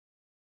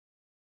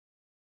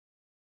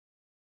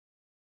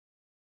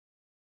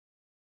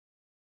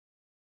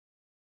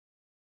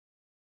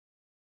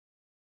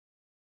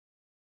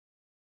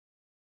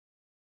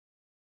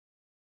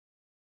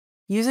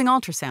Using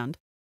ultrasound,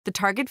 the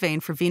target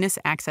vein for venous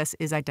access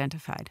is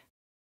identified.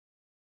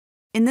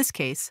 In this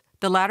case,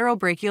 the lateral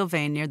brachial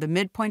vein near the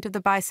midpoint of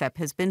the bicep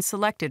has been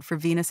selected for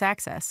venous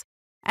access,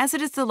 as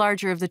it is the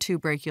larger of the two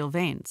brachial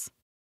veins.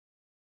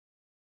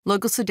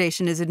 Local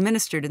sedation is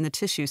administered in the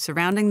tissue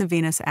surrounding the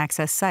venous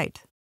access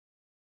site.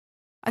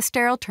 A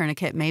sterile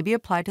tourniquet may be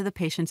applied to the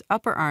patient's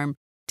upper arm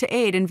to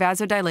aid in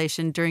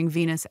vasodilation during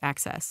venous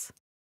access.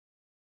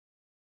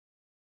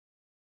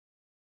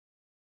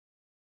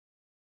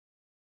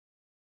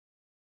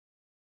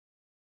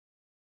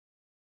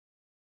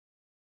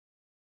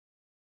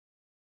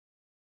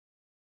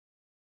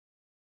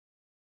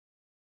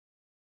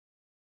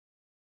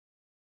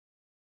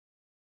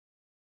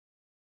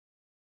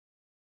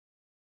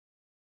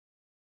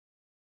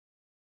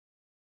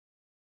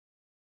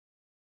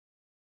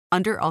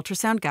 Under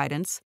ultrasound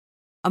guidance,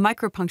 a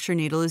micropuncture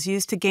needle is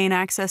used to gain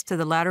access to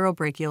the lateral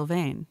brachial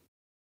vein.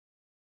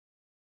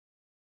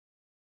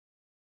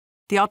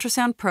 The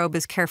ultrasound probe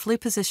is carefully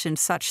positioned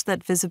such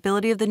that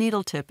visibility of the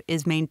needle tip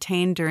is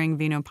maintained during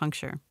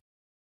venopuncture.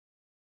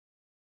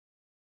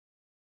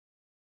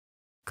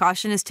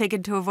 Caution is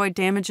taken to avoid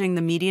damaging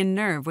the median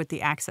nerve with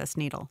the access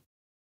needle.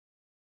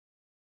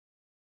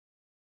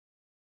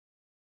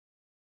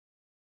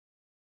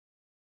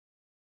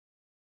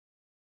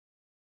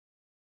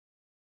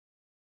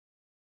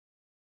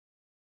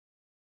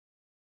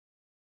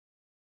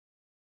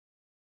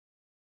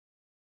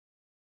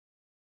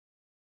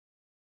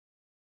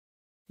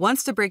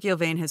 Once the brachial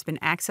vein has been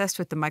accessed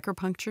with the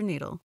micropuncture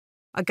needle,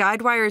 a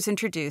guide wire is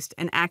introduced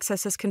and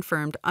access is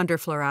confirmed under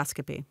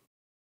fluoroscopy.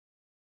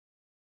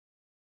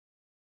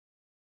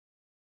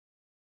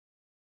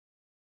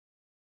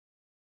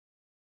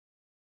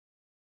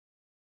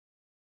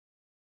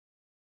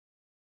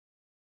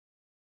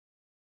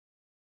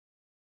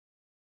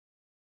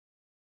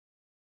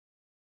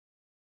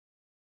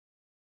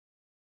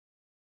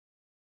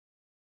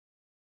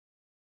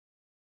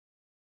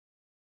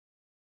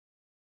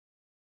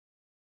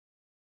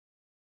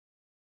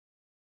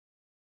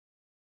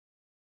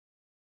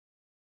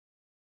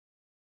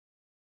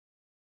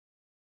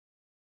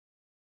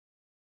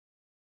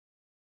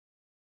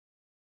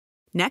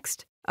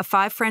 Next, a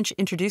 5 French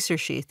introducer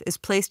sheath is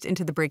placed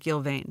into the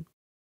brachial vein.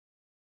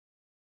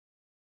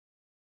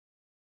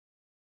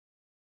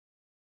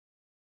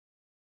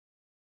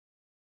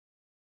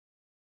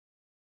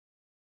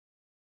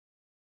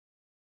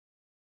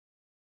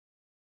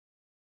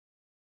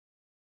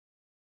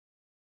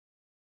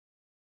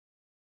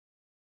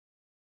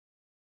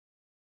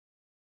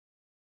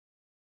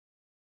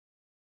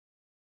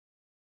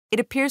 It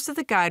appears that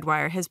the guide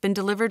wire has been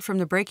delivered from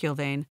the brachial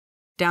vein,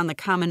 down the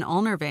common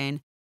ulnar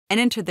vein, and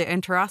into the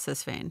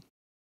interosseous vein.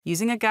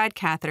 Using a guide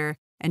catheter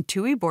and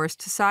 2E bores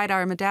to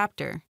sidearm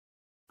adapter,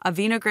 a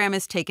venogram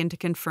is taken to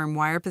confirm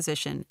wire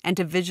position and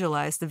to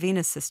visualize the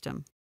venous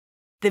system.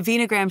 The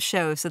venogram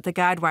shows that the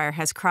guide wire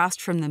has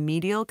crossed from the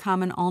medial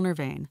common ulnar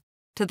vein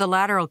to the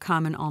lateral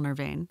common ulnar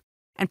vein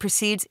and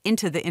proceeds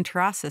into the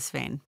interosseous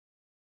vein.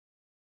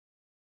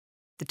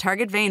 The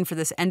target vein for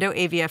this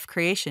EndoAVF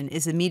creation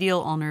is the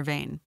medial ulnar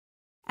vein.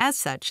 As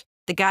such,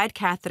 the guide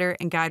catheter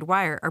and guide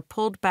wire are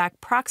pulled back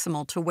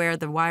proximal to where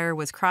the wire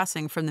was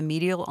crossing from the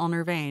medial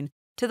ulnar vein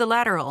to the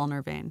lateral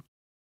ulnar vein.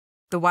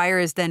 The wire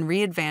is then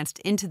re-advanced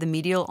into the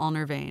medial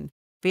ulnar vein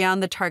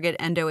beyond the target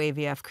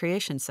EndoAVF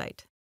creation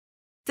site.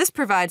 This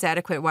provides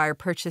adequate wire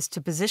purchase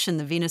to position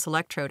the venous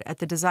electrode at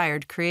the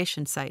desired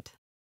creation site.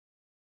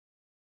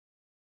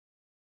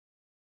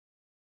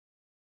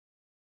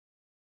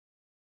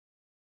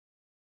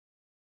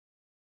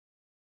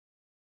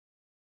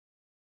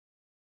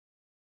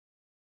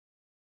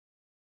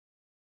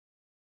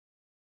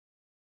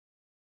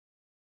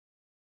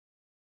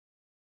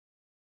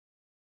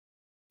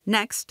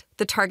 Next,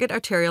 the target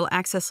arterial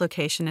access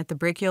location at the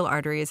brachial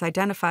artery is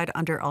identified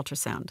under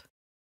ultrasound.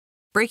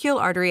 Brachial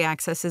artery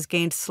access is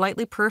gained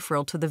slightly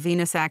peripheral to the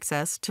venous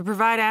access to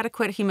provide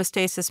adequate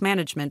hemostasis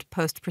management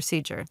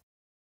post-procedure.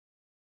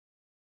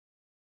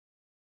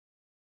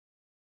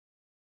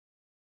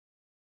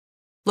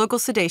 Local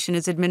sedation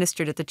is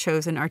administered at the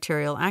chosen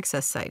arterial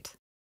access site.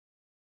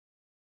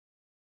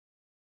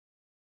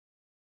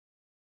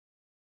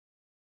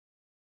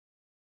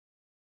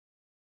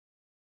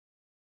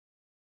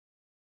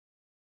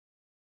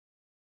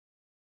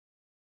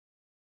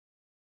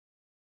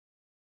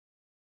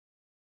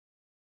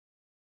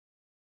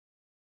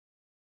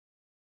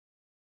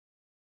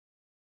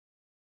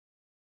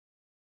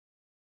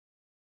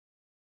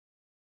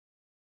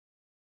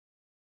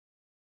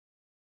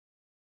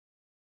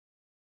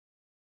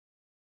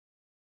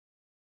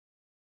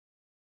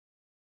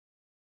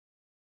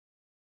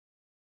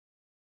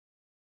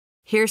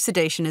 Here,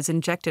 sedation is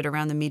injected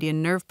around the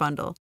median nerve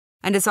bundle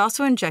and is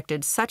also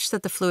injected such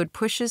that the fluid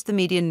pushes the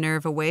median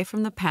nerve away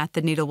from the path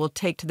the needle will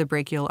take to the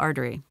brachial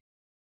artery.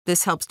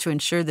 This helps to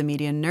ensure the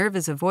median nerve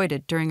is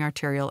avoided during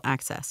arterial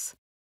access.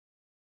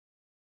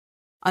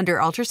 Under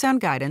ultrasound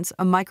guidance,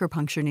 a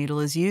micropuncture needle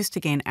is used to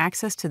gain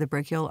access to the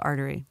brachial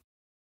artery.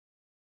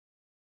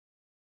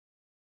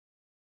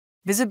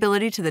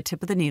 Visibility to the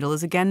tip of the needle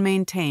is again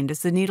maintained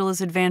as the needle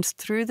is advanced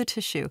through the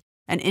tissue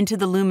and into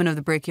the lumen of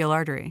the brachial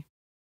artery.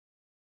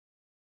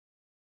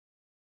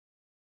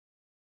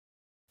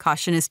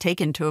 Caution is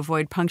taken to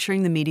avoid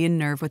puncturing the median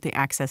nerve with the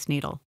access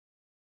needle.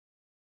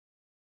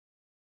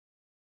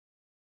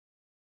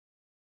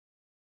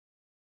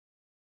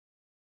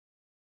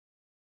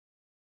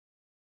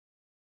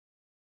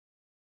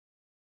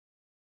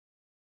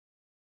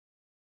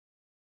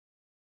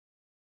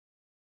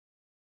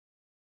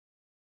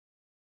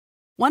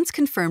 Once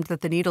confirmed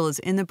that the needle is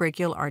in the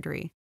brachial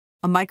artery,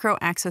 a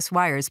micro-access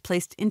wire is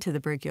placed into the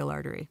brachial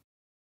artery.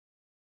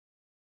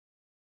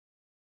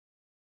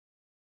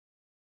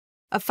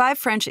 A 5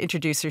 French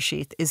introducer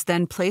sheath is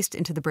then placed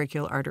into the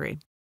brachial artery.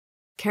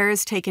 Care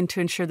is taken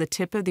to ensure the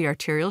tip of the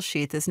arterial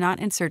sheath is not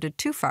inserted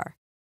too far,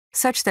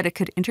 such that it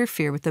could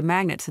interfere with the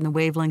magnets in the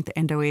WavelinQ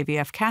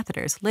EndoAVF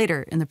catheters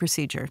later in the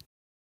procedure.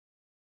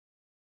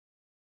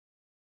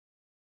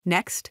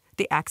 Next,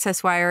 the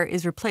access wire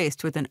is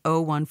replaced with an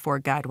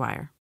 014 guide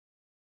wire.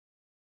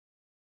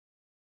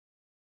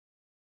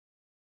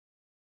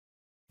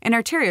 An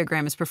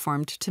arteriogram is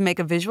performed to make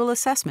a visual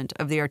assessment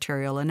of the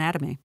arterial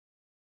anatomy.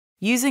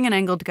 Using an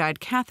angled guide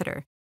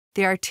catheter,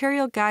 the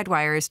arterial guide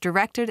wire is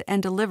directed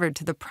and delivered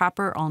to the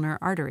proper ulnar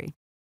artery.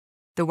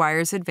 The wire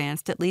is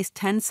advanced at least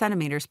 10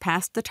 centimeters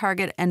past the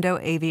target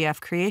EndoAVF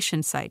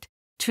creation site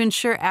to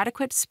ensure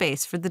adequate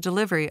space for the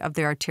delivery of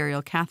the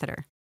arterial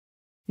catheter.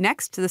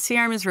 Next, the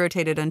C-arm is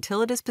rotated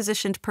until it is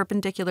positioned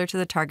perpendicular to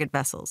the target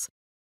vessels.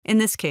 In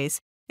this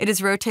case, it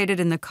is rotated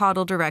in the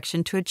caudal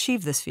direction to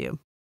achieve this view.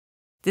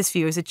 This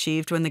view is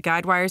achieved when the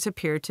guide wires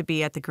appear to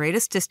be at the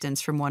greatest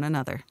distance from one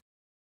another.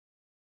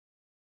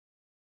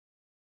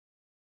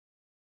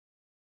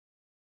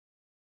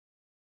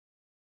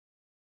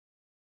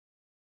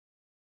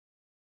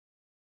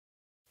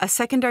 A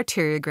second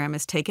arteriogram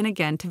is taken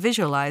again to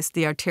visualize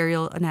the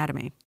arterial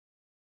anatomy.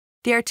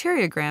 The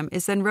arteriogram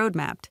is then road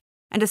mapped,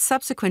 and a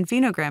subsequent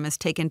venogram is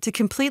taken to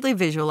completely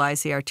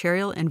visualize the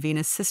arterial and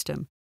venous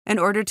system in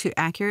order to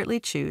accurately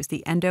choose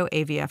the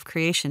EndoAVF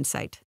creation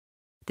site.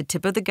 The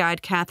tip of the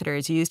guide catheter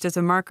is used as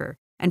a marker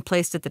and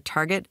placed at the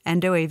target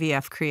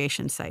EndoAVF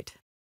creation site.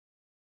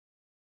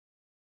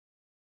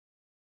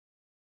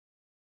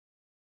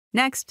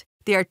 Next,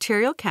 the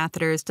arterial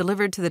catheter is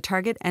delivered to the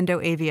target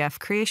EndoAVF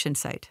creation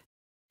site.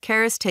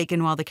 Care is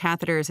taken while the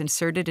catheter is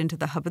inserted into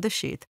the hub of the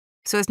sheath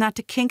so as not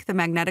to kink the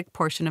magnetic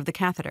portion of the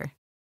catheter.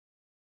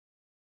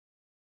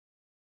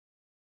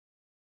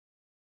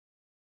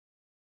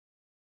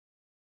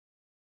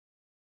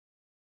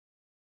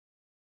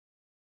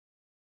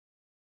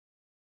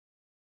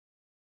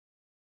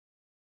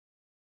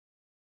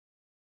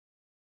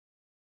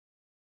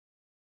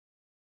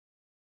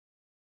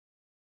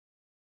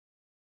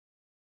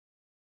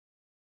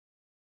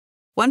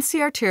 Once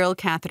the arterial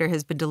catheter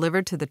has been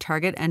delivered to the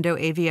target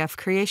EndoAVF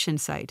creation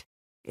site,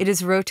 it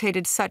is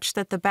rotated such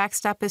that the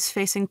backstop is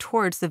facing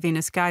towards the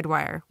venous guide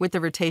wire, with the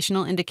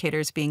rotational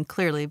indicators being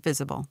clearly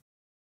visible.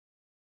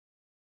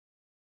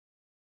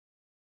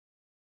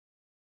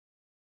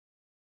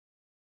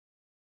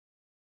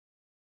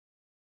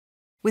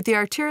 With the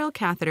arterial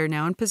catheter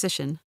now in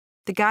position,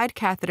 the guide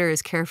catheter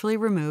is carefully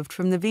removed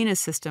from the venous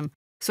system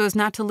so as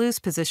not to lose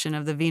position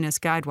of the venous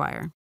guide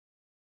wire.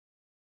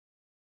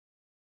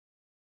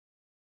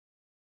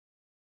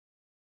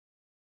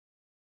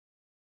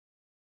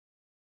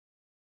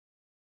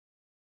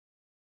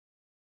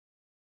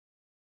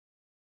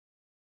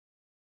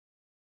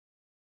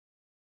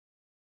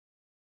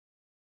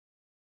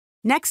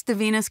 Next, the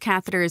venous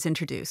catheter is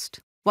introduced.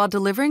 While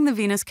delivering the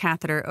venous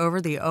catheter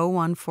over the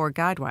 014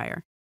 guide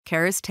wire,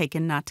 care is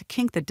taken not to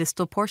kink the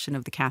distal portion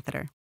of the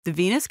catheter. The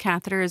venous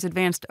catheter is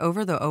advanced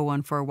over the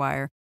 014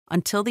 wire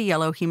until the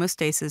yellow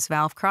hemostasis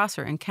valve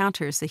crosser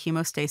encounters the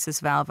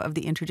hemostasis valve of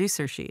the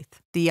introducer sheath.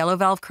 The yellow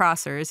valve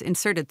crosser is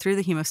inserted through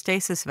the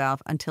hemostasis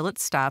valve until it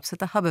stops at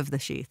the hub of the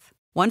sheath.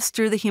 Once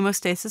through the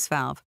hemostasis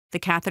valve, the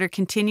catheter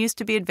continues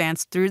to be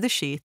advanced through the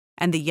sheath,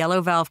 and the yellow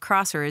valve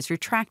crosser is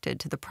retracted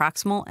to the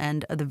proximal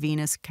end of the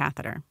venous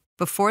catheter.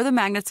 Before the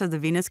magnets of the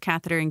venous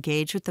catheter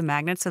engage with the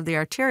magnets of the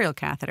arterial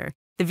catheter,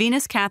 the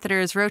venous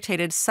catheter is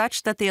rotated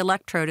such that the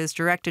electrode is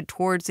directed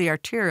towards the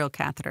arterial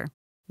catheter.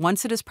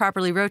 Once it is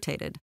properly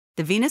rotated,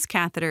 the venous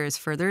catheter is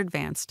further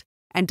advanced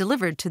and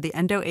delivered to the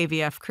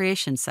EndoAVF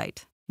creation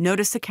site.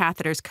 Notice the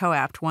catheters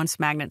coapt once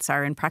magnets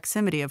are in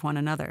proximity of one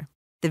another.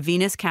 The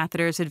venous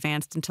catheter is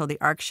advanced until the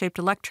arc-shaped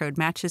electrode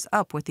matches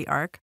up with the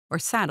arc, or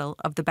saddle,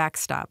 of the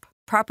backstop.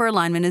 Proper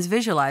alignment is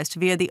visualized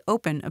via the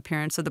open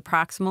appearance of the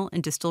proximal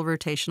and distal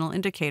rotational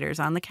indicators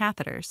on the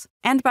catheters,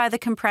 and by the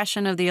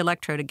compression of the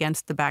electrode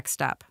against the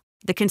backstop.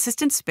 The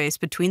consistent space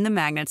between the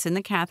magnets in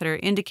the catheter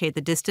indicate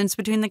the distance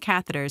between the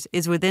catheters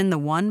is within the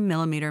 1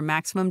 mm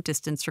maximum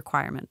distance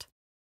requirement.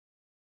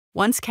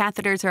 Once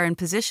catheters are in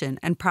position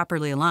and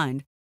properly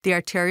aligned, the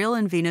arterial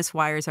and venous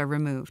wires are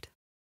removed.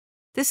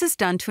 This is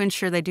done to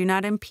ensure they do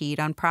not impede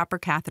on proper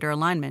catheter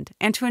alignment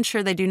and to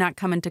ensure they do not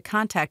come into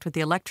contact with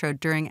the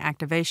electrode during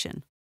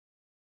activation.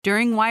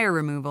 During wire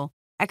removal,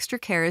 extra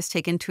care is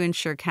taken to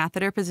ensure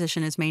catheter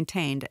position is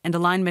maintained and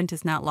alignment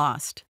is not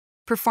lost.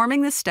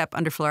 Performing this step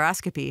under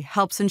fluoroscopy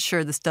helps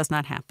ensure this does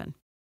not happen.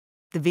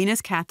 The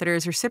venous catheter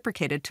is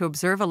reciprocated to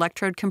observe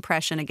electrode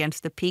compression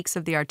against the peaks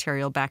of the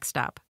arterial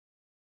backstop.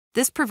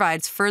 This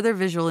provides further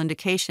visual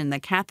indication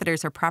that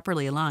catheters are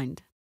properly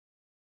aligned.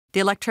 The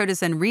electrode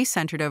is then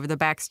recentered over the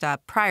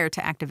backstop prior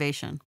to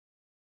activation.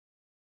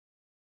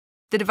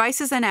 The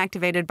device is then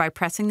activated by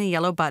pressing the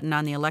yellow button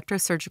on the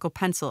electrosurgical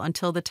pencil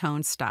until the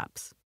tone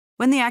stops.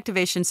 When the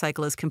activation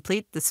cycle is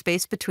complete, the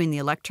space between the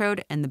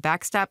electrode and the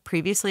backstop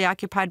previously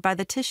occupied by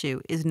the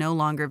tissue is no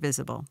longer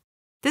visible.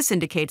 This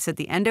indicates that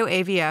the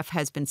EndoAVF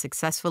has been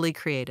successfully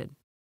created.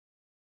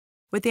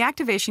 With the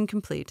activation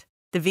complete,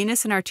 the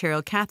venous and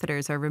arterial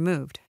catheters are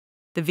removed.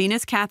 The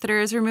venous catheter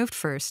is removed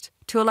first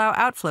to allow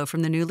outflow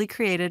from the newly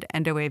created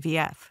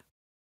EndoAVF.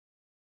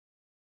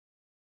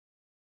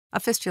 A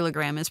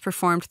fistulogram is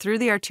performed through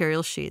the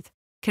arterial sheath,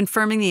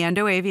 confirming the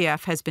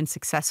EndoAVF has been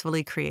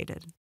successfully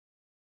created.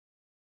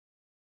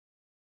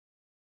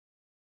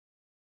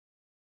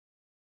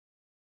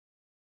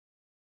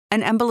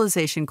 An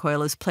embolization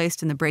coil is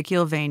placed in the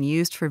brachial vein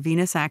used for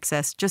venous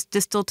access just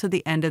distal to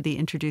the end of the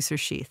introducer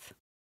sheath.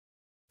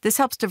 This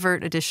helps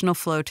divert additional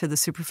flow to the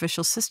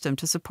superficial system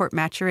to support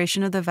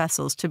maturation of the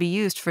vessels to be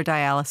used for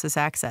dialysis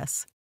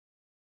access.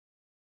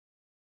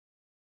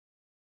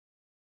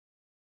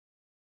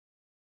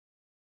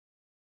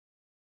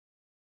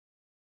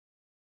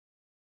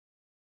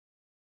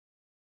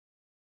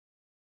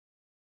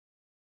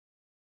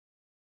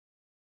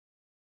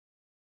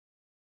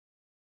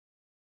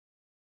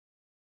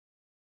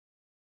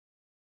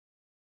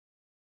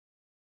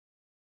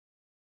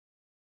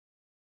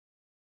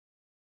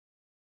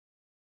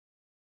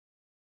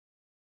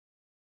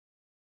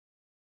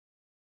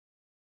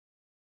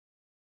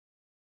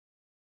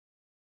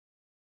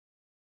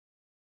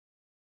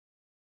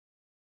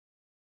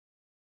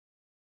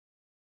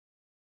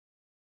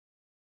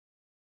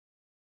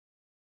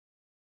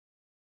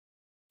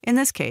 In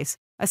this case,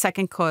 a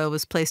second coil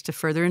was placed to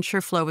further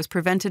ensure flow was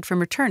prevented from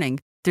returning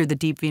through the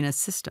deep venous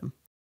system.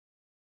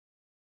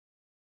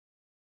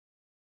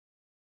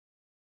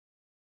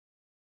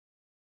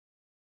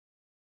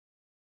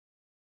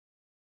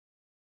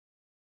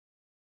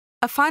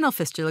 A final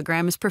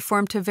fistulogram is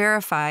performed to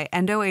verify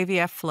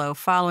EndoAVF flow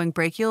following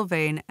brachial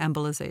vein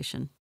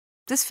embolization.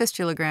 This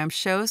fistulogram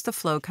shows the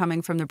flow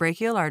coming from the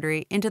brachial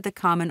artery into the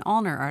common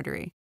ulnar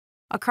artery,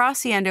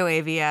 across the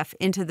EndoAVF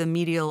into the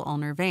medial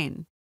ulnar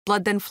vein.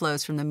 Blood then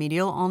flows from the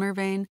medial ulnar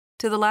vein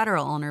to the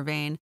lateral ulnar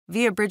vein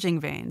via bridging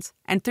veins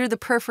and through the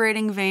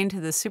perforating vein to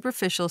the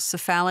superficial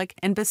cephalic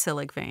and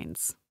basilic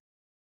veins.